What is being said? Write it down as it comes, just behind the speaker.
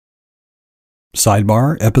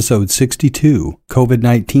Sidebar, Episode 62,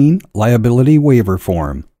 COVID-19 Liability Waiver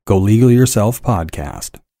Form. Go Legal Yourself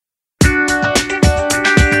podcast.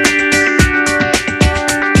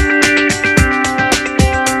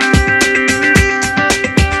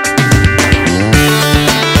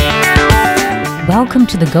 Welcome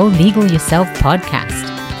to the Go Legal Yourself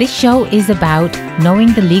podcast. This show is about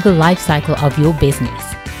knowing the legal life cycle of your business.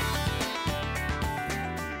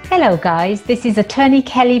 Hello guys, this is attorney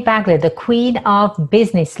Kelly Bagler, the Queen of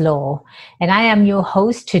Business Law, and I am your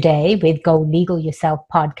host today with Go Legal Yourself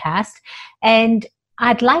podcast, and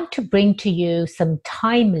I'd like to bring to you some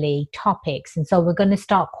timely topics, and so we're going to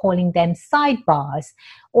start calling them sidebars,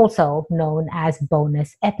 also known as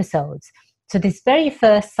bonus episodes. So this very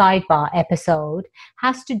first sidebar episode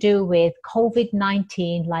has to do with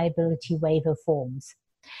COVID-19 liability waiver forms.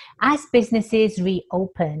 As businesses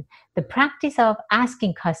reopen, the practice of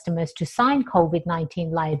asking customers to sign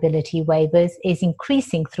COVID-19 liability waivers is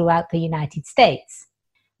increasing throughout the United States.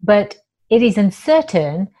 But it is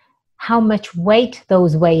uncertain how much weight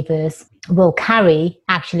those waivers will carry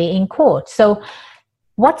actually in court. So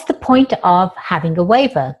what's the point of having a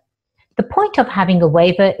waiver? The point of having a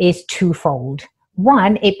waiver is twofold.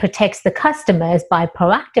 One, it protects the customers by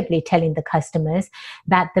proactively telling the customers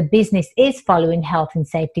that the business is following health and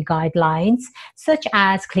safety guidelines, such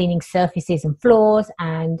as cleaning surfaces and floors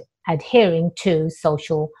and adhering to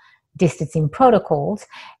social distancing protocols.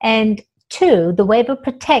 And two, the waiver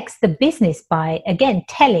protects the business by, again,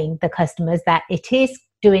 telling the customers that it is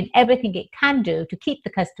doing everything it can do to keep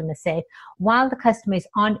the customer safe while the customer is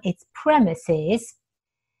on its premises.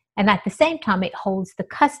 And at the same time, it holds the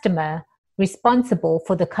customer responsible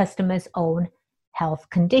for the customer's own health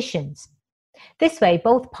conditions. This way,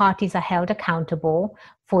 both parties are held accountable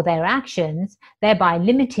for their actions, thereby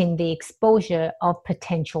limiting the exposure of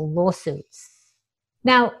potential lawsuits.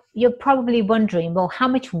 Now, you're probably wondering, well, how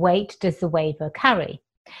much weight does the waiver carry?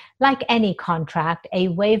 Like any contract, a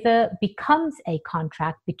waiver becomes a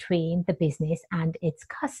contract between the business and its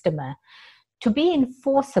customer. To be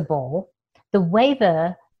enforceable, the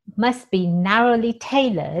waiver must be narrowly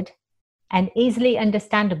tailored and easily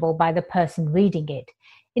understandable by the person reading it.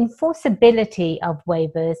 Enforceability of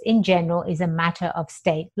waivers in general is a matter of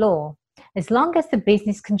state law. As long as the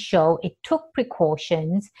business can show it took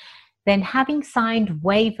precautions, then having signed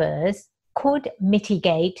waivers could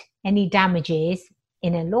mitigate any damages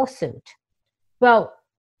in a lawsuit. Well,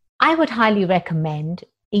 I would highly recommend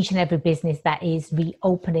each and every business that is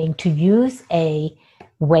reopening to use a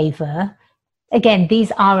waiver. Again,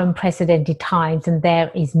 these are unprecedented times and there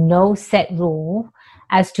is no set rule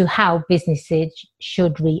as to how businesses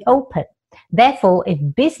should reopen. Therefore, if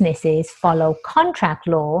businesses follow contract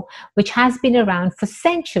law, which has been around for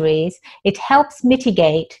centuries, it helps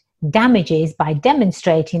mitigate damages by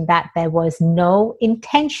demonstrating that there was no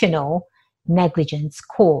intentional negligence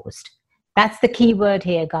caused. That's the key word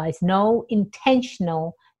here, guys, no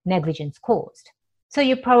intentional negligence caused. So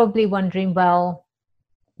you're probably wondering, well,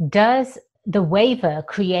 does the waiver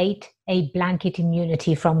create a blanket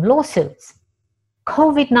immunity from lawsuits?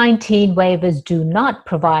 COVID-19 waivers do not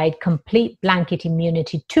provide complete blanket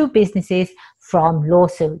immunity to businesses from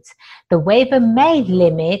lawsuits. The waiver may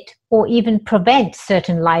limit or even prevent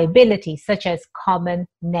certain liabilities, such as common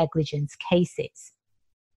negligence cases.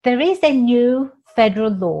 There is a new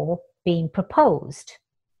federal law being proposed,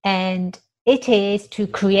 and it is to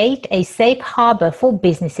create a safe harbor for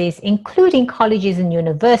businesses, including colleges and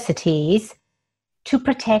universities, to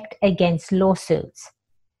protect against lawsuits.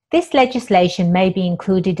 This legislation may be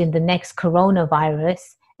included in the next coronavirus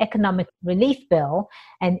economic relief bill,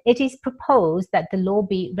 and it is proposed that the law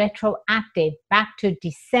be retroactive back to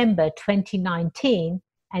December 2019,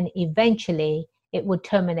 and eventually it would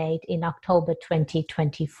terminate in October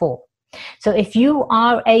 2024. So if you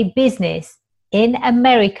are a business in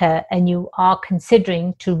America and you are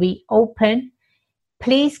considering to reopen,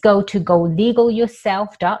 please go to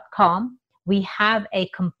golegalyourself.com. We have a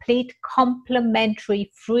complete complimentary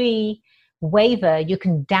free waiver you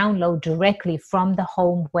can download directly from the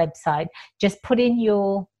home website. Just put in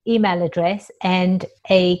your email address and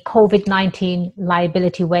a COVID-19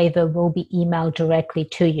 liability waiver will be emailed directly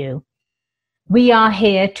to you. We are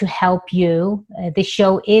here to help you. This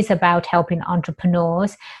show is about helping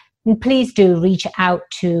entrepreneurs. And please do reach out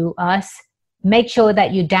to us. Make sure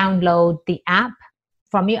that you download the app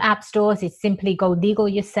from your app stores. It's simply Go Legal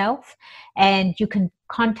Yourself, and you can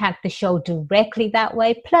contact the show directly that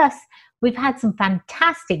way. Plus, we've had some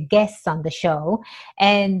fantastic guests on the show,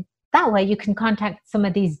 and that way you can contact some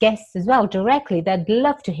of these guests as well directly. They'd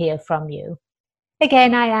love to hear from you.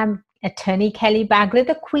 Again, I am Attorney Kelly Bagler,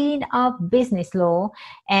 the Queen of Business Law,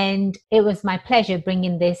 and it was my pleasure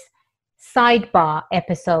bringing this Sidebar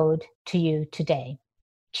episode to you today.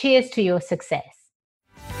 Cheers to your success.